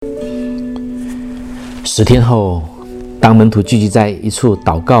10天后，当门徒聚集在一处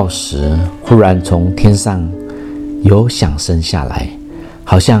祷告时，忽然从天上有响声下来，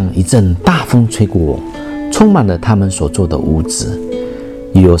好像一阵大风吹过，充满了他们所坐的屋子。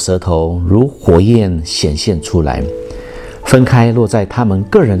又有舌头如火焰显现出来，分开落在他们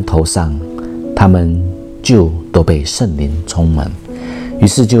个人头上，他们就都被圣灵充满。于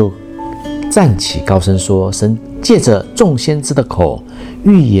是就站起高声说，神借着众先知的口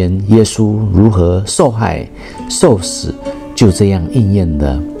预言耶稣如何受害受死，就这样应验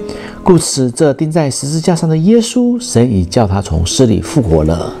了。故此这钉在十字架上的耶稣，神已叫他从死里复活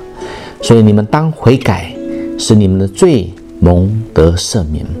了。所以你们当悔改，使你们的罪蒙得赦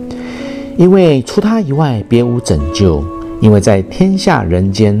免，因为除他以外别无拯救，因为在天下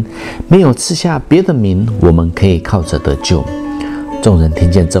人间没有赐下别的名，我们可以靠着得救。众人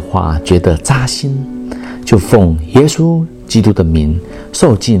听见这话，觉得扎心，就奉耶稣基督的名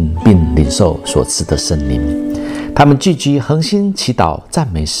受浸，并领受所赐的圣灵。他们聚集恒心祈祷，赞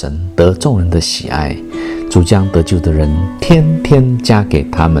美神，得众人的喜爱。主将得救的人天天加给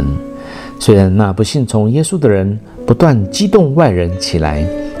他们。虽然那不信从耶稣的人不断激动外人起来，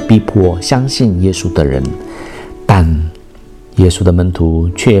逼迫相信耶稣的人，但耶稣的门徒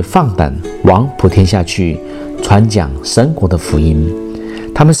却放胆往普天下去，传讲神国的福音。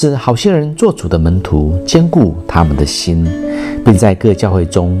他们是好些人做主的门徒，坚固他们的心，并在各教会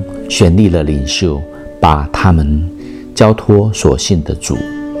中选立了领袖，把他们交托所信的主。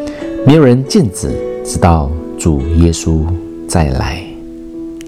没有人禁止，直到主耶稣再来。